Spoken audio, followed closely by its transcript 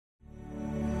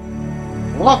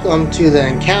Welcome to the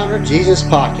Encounter Jesus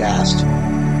podcast.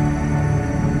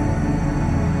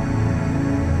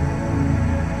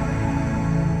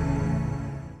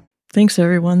 Thanks,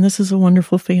 everyone. This is a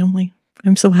wonderful family.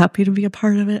 I'm so happy to be a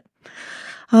part of it.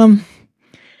 We're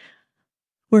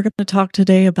going to talk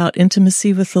today about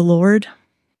intimacy with the Lord.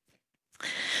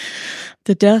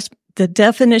 The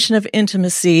definition of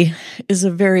intimacy is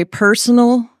a very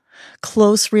personal,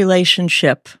 close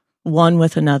relationship, one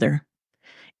with another.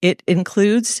 It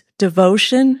includes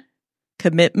devotion,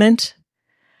 commitment,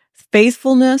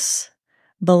 faithfulness,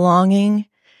 belonging,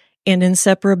 and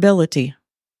inseparability.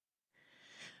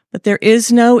 But there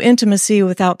is no intimacy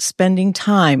without spending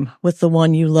time with the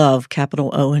one you love,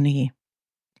 capital O-N-E.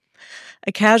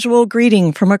 A casual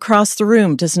greeting from across the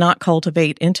room does not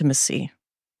cultivate intimacy.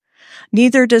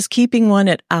 Neither does keeping one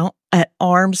at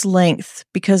arm's length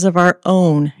because of our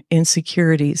own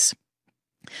insecurities.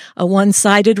 A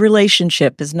one-sided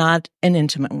relationship is not an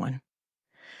intimate one.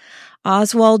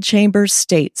 Oswald Chambers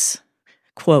states,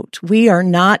 quote, "We are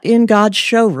not in God's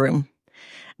showroom.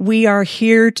 We are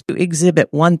here to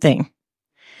exhibit one thing,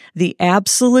 the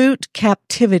absolute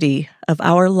captivity of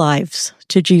our lives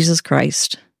to Jesus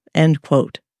Christ," end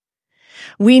quote.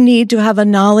 We need to have a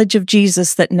knowledge of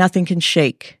Jesus that nothing can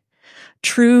shake.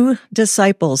 True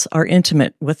disciples are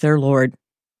intimate with their Lord.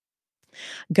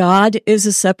 God is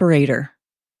a separator.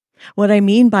 What I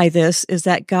mean by this is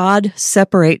that God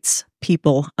separates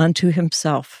people unto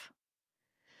himself.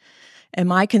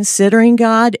 Am I considering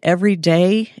God every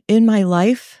day in my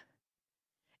life?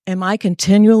 Am I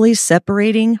continually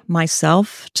separating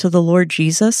myself to the Lord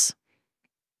Jesus?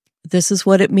 This is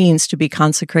what it means to be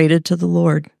consecrated to the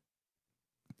Lord.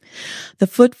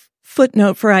 The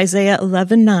footnote for Isaiah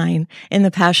 11:9 in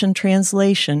the Passion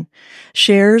Translation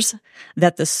shares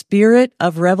that the spirit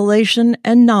of revelation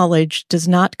and knowledge does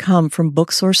not come from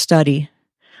books or study,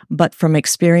 but from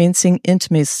experiencing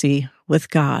intimacy with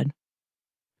God.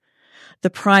 The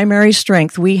primary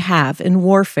strength we have in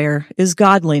warfare is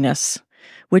godliness,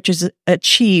 which is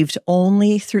achieved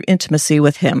only through intimacy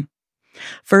with Him.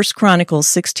 1 Chronicles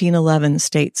 16:11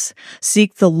 states,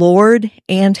 "Seek the Lord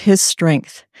and His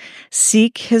strength.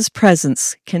 Seek His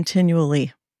presence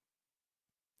continually."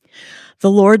 The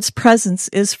Lord's presence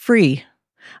is free,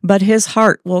 but His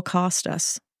heart will cost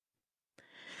us.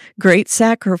 Great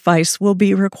sacrifice will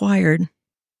be required.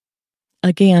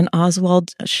 Again,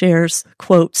 Oswald shares,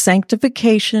 quote,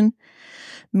 "Sanctification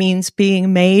means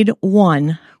being made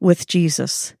one with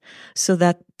Jesus, so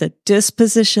that the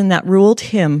disposition that ruled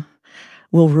Him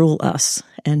will rule us,"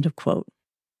 end of quote.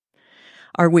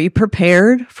 Are we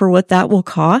prepared for what that will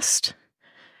cost?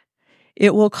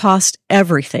 It will cost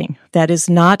everything that is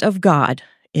not of God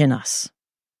in us.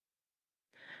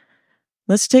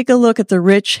 Let's take a look at the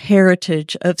rich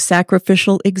heritage of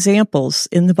sacrificial examples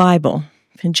in the Bible.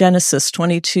 In Genesis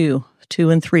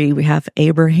 22:2-3, we have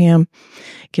Abraham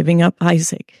giving up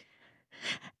Isaac.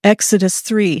 Exodus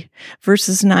 3,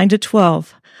 verses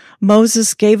 9-12,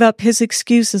 Moses gave up his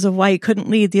excuses of why he couldn't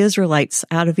lead the Israelites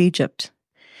out of Egypt.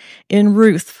 In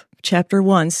Ruth, chapter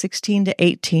 1,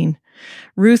 16-18,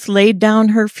 Ruth laid down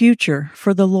her future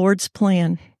for the Lord's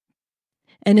plan.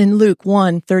 And in Luke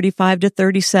 1,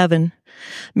 35-37,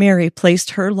 Mary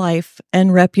placed her life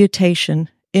and reputation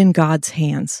in God's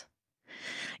hands.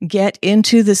 Get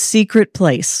into the secret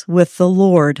place with the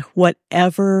Lord,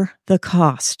 whatever the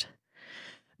cost.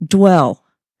 Dwell,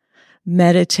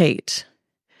 meditate,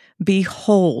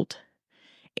 behold,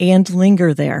 and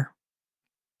linger there.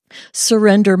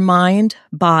 Surrender mind,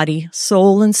 body,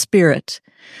 soul, and spirit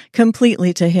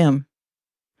completely to Him.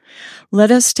 Let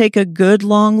us take a good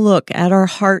long look at our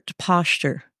heart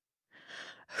posture.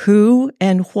 Who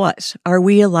and what are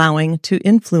we allowing to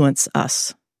influence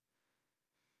us?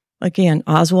 Again,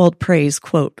 Oswald prays,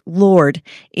 quote, "Lord,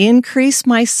 increase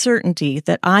my certainty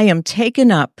that I am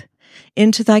taken up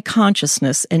into thy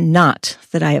consciousness and not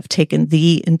that I have taken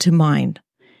thee into mine,"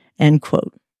 end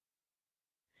quote.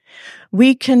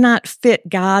 We cannot fit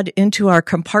God into our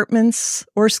compartments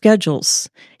or schedules.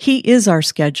 He is our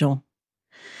schedule.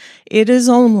 It is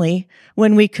only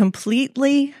when we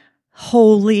completely,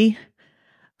 wholly,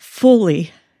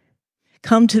 fully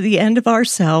come to the end of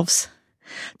ourselves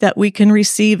that we can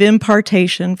receive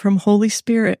impartation from Holy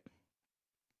Spirit.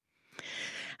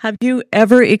 Have you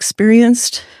ever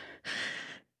experienced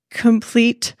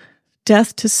complete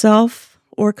death to self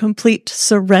or complete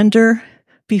surrender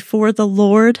before the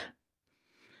Lord?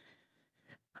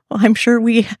 Well, I'm sure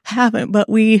we haven't, but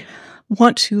we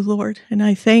want to, Lord, and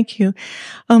I thank you.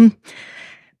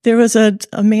 There was a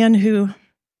man who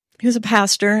he was a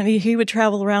pastor, and he would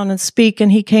travel around and speak,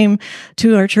 and he came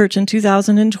to our church in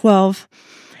 2012,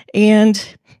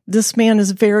 and This man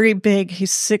is very big.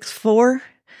 He's 6'4",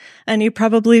 and he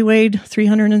probably weighed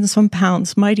 300 and some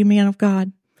pounds. Mighty man of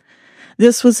God.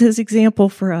 This was his example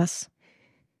for us.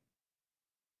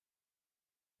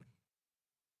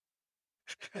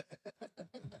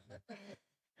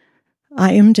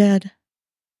 I am dead.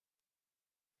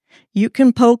 You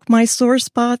can poke my sore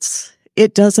spots.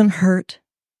 It doesn't hurt.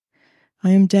 I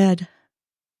am dead.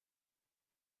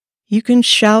 You can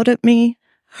shout at me,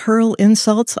 hurl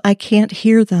insults. I can't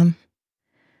hear them.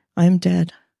 I am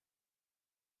dead.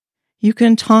 You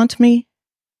can taunt me.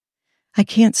 I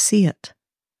can't see it.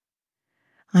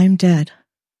 I'm dead.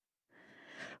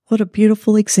 What a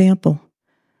beautiful example.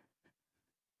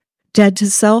 Dead to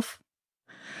self,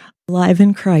 alive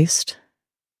in Christ.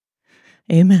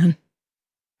 Amen.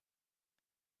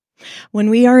 When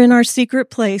we are in our secret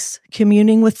place,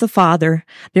 communing with the Father,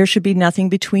 there should be nothing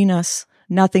between us,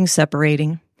 nothing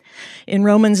separating. In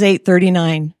Romans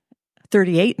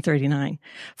 8:38 and 39,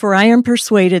 for I am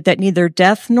persuaded that neither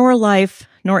death nor life,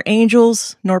 nor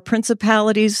angels, nor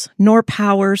principalities, nor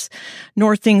powers,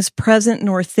 nor things present,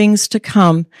 nor things to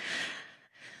come,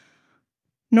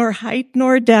 nor height,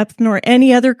 nor depth, nor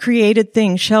any other created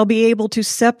thing shall be able to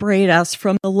separate us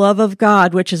from the love of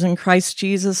God, which is in Christ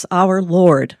Jesus our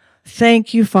Lord.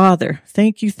 Thank you, Father.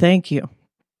 Thank you, thank you.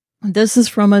 This is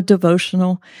from a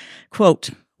devotional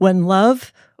quote. When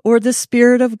love or the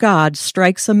Spirit of God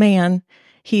strikes a man,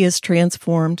 he is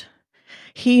transformed.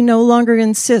 He no longer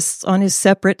insists on his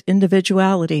separate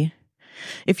individuality.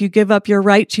 If you give up your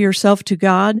right to yourself to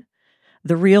God,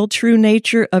 the real true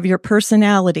nature of your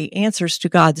personality answers to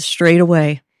God straight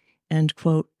away. End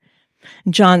quote.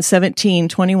 John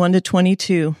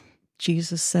 17:21-22,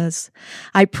 Jesus says,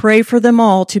 I pray for them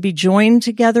all to be joined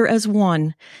together as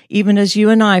one, even as you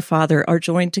and I, Father, are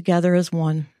joined together as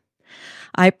one.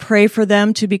 I pray for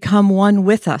them to become one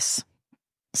with us,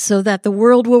 so that the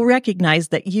world will recognize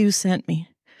that you sent me.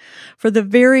 For the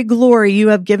very glory you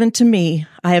have given to me,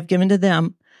 I have given to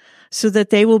them, so that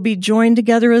they will be joined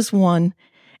together as one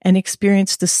and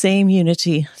experience the same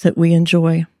unity that we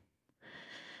enjoy.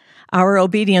 Our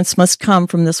obedience must come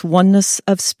from this oneness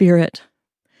of spirit.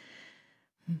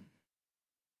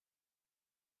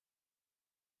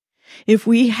 If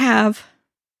we have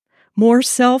more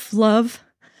self-love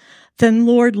than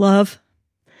Lord love,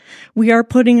 we are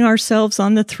putting ourselves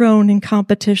on the throne in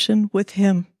competition with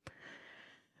Him.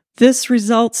 This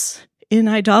results in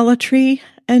idolatry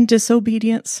and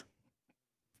disobedience.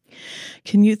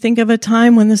 Can you think of a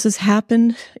time when this has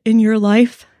happened in your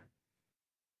life?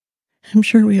 I'm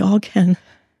sure we all can.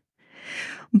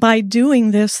 By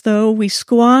doing this, though, we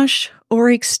squash or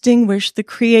extinguish the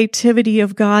creativity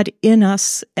of God in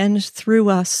us and through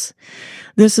us.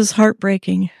 This is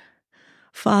heartbreaking.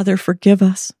 Father, forgive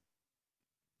us.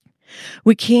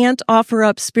 We can't offer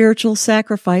up spiritual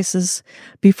sacrifices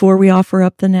before we offer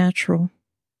up the natural.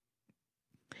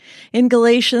 In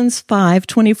Galatians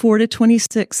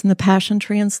 5:24-26 in the Passion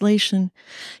Translation,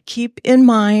 keep in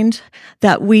mind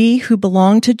that we who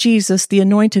belong to Jesus, the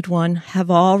Anointed One, have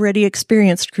already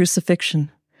experienced crucifixion.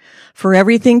 For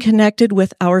everything connected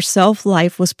with our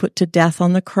self-life was put to death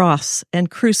on the cross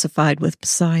and crucified with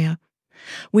Messiah.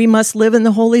 We must live in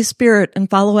the Holy Spirit and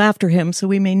follow after Him so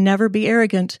we may never be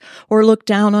arrogant or look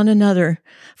down on another,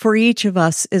 for each of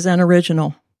us is an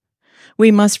original. We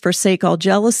must forsake all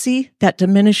jealousy that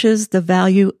diminishes the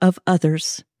value of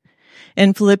others.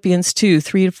 In Philippians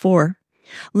 2:3-4,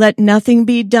 let nothing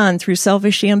be done through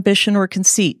selfish ambition or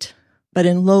conceit, but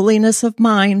in lowliness of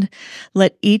mind,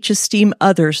 let each esteem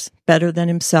others better than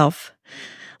himself.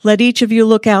 Let each of you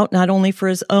look out not only for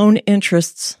his own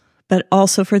interests, but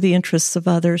also for the interests of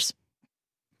others.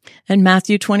 And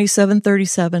Matthew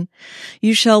 27:37,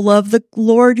 you shall love the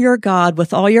Lord your God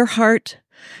with all your heart,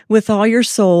 with all your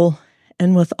soul,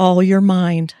 and with all your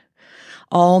mind.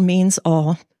 All means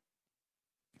all.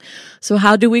 So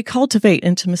how do we cultivate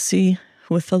intimacy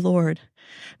with the Lord?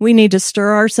 We need to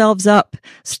stir ourselves up,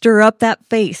 stir up that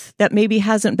faith that maybe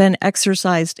hasn't been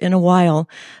exercised in a while.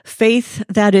 Faith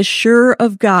that is sure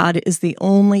of God is the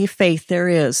only faith there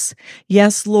is.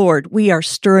 Yes, Lord, we are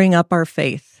stirring up our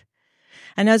faith.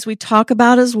 And as we talk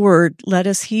about His Word, let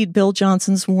us heed Bill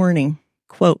Johnson's warning.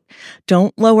 Quote,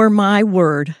 don't lower my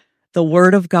word, the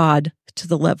Word of God, to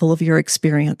the level of your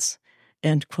experience.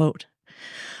 End quote.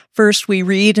 First, we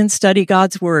read and study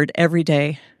God's Word every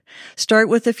day. Start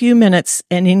with a few minutes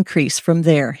and increase from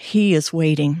there. He is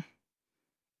waiting.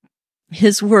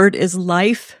 His Word is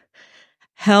life,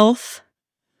 health,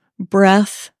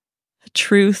 breath,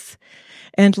 truth,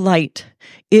 and light.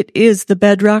 It is the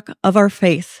bedrock of our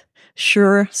faith,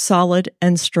 sure, solid,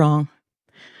 and strong.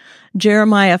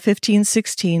 Jeremiah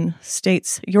 15:16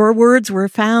 states, "Your words were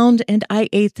found, and I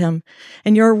ate them,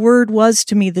 and your word was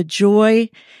to me the joy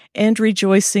and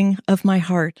rejoicing of my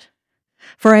heart.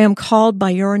 For I am called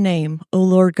by your name, O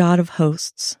Lord God of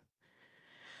hosts."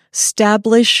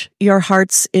 Establish your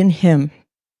hearts in him.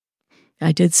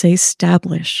 I did say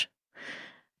establish.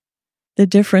 The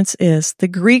difference is the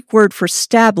Greek word for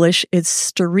establish is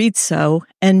sterizo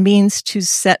and means to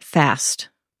set fast.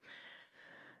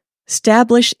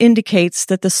 Establish indicates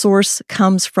that the source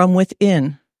comes from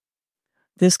within.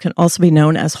 This can also be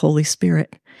known as Holy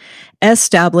Spirit.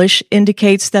 Establish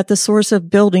indicates that the source of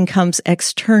building comes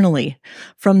externally,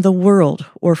 from the world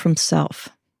or from self.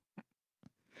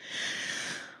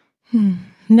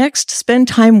 Next, spend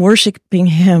time worshiping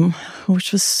him,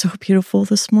 which was so beautiful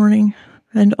this morning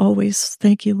and always.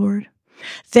 Thank you, Lord.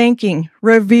 Thanking,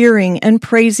 revering, and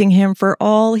praising him for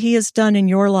all he has done in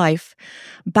your life.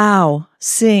 Bow,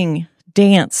 sing,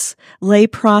 dance, lay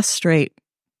prostrate.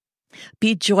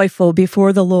 Be joyful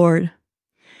before the Lord.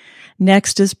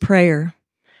 Next is prayer.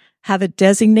 Have a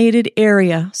designated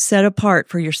area set apart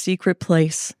for your secret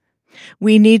place.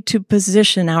 We need to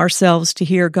position ourselves to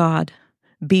hear God.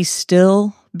 Be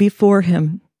still before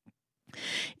him.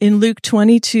 In Luke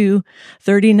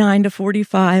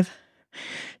 22:39-45,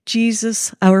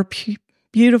 Jesus, our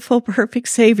beautiful, perfect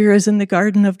Savior, is in the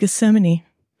Garden of Gethsemane.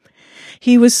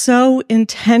 He was so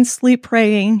intensely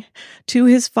praying to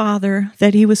his Father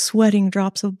that he was sweating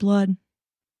drops of blood.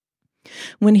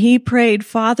 When he prayed,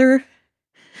 "Father,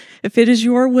 if it is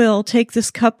your will, take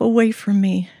this cup away from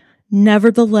me.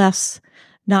 Nevertheless,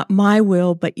 not my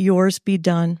will, but yours be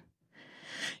done."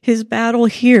 His battle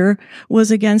here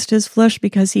was against his flesh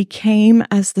because he came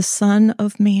as the Son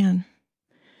of Man.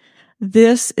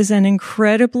 This is an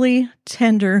incredibly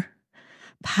tender,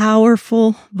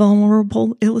 powerful,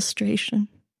 vulnerable illustration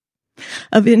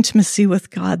of intimacy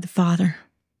with God the Father.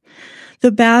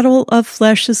 The battle of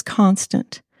flesh is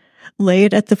constant. Lay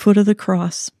it at the foot of the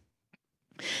cross.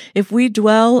 If we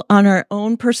dwell on our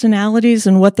own personalities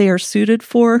and what they are suited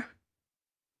for,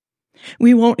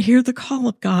 we won't hear the call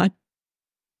of God.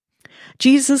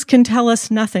 Jesus can tell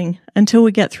us nothing until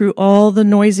we get through all the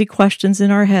noisy questions in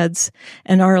our heads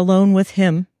and are alone with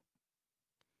him.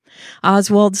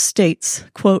 Oswald states,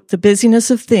 quote, "The busyness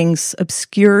of things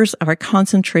obscures our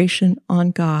concentration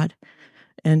on God,"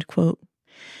 end quote.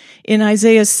 In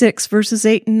Isaiah 6, verses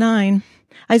 8 and 9,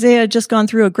 Isaiah had just gone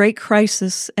through a great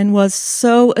crisis and was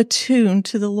so attuned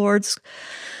to God,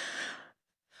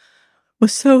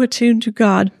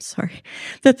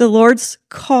 that the Lord's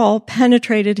call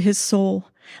penetrated his soul.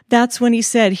 That's when he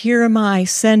said, "Here am I,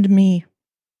 send me."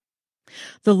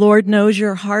 The Lord knows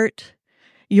your heart,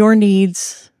 your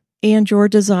needs, and your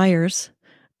desires,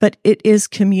 but it is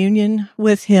communion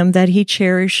with him that he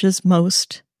cherishes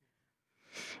most.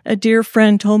 A dear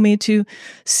friend told me to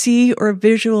see or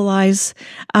visualize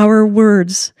our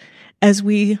words as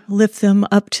we lift them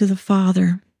up to the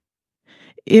Father.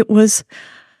 It was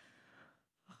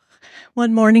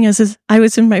one morning as I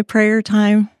was in my prayer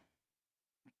time,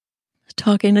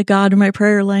 talking to God in my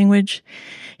prayer language,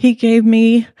 he gave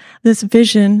me this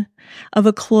vision of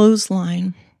a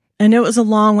clothesline. And it was a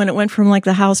long one. It went from like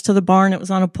the house to the barn. It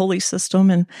was on a pulley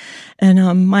system.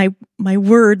 And my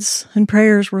words and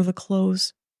prayers were the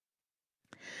clothes.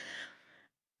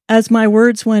 As my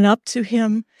words went up to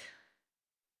him,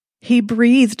 he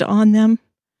breathed on them,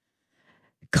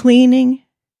 cleaning,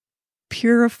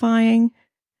 purifying,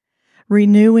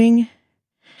 renewing,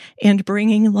 and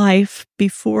bringing life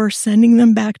before sending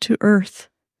them back to earth.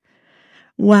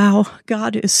 Wow,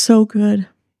 God is so good.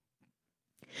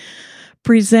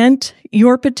 Present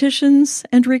your petitions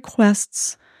and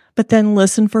requests, but then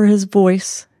listen for his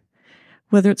voice,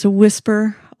 whether it's a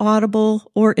whisper, audible,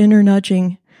 or inner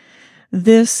nudging.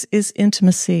 This is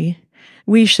intimacy.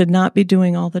 We should not be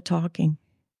doing all the talking.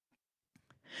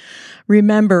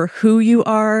 Remember who you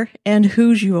are and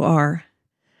whose you are.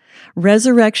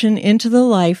 Resurrection into the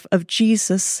life of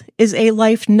Jesus is a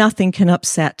life nothing can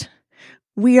upset.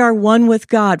 We are one with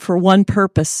God for one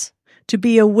purpose, to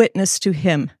be a witness to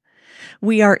him.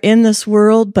 We are in this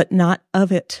world, but not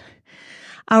of it.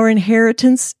 Our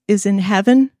inheritance is in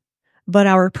heaven, but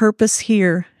our purpose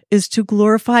here is to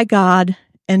glorify God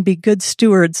and be good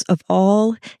stewards of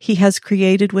all he has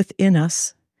created within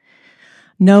us.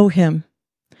 Know him.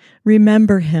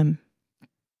 Remember him.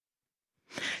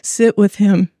 Sit with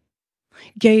him.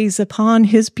 Gaze upon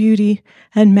his beauty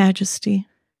and majesty.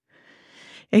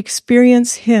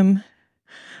 Experience him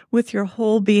with your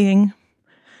whole being,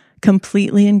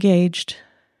 completely engaged.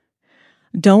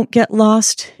 Don't get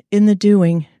lost in the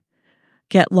doing.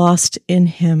 Get lost in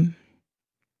him.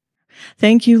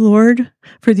 Thank you, Lord,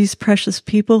 for these precious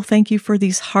people. Thank you for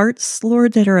these hearts,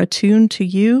 Lord, that are attuned to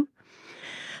you.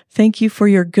 Thank you for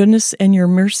your goodness and your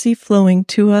mercy flowing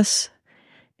to us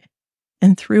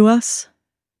and through us.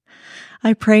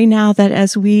 I pray now that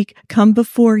as we come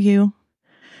before you,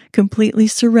 completely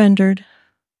surrendered,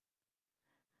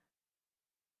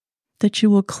 that you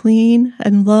will clean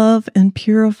and love and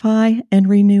purify and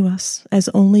renew us as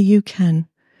only you can.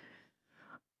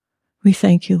 We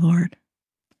thank you, Lord.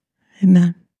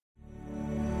 Amen.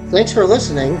 Thanks for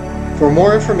listening. For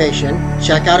more information,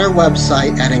 check out our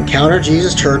website at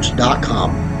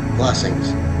encounterjesuschurch.com.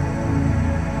 Blessings.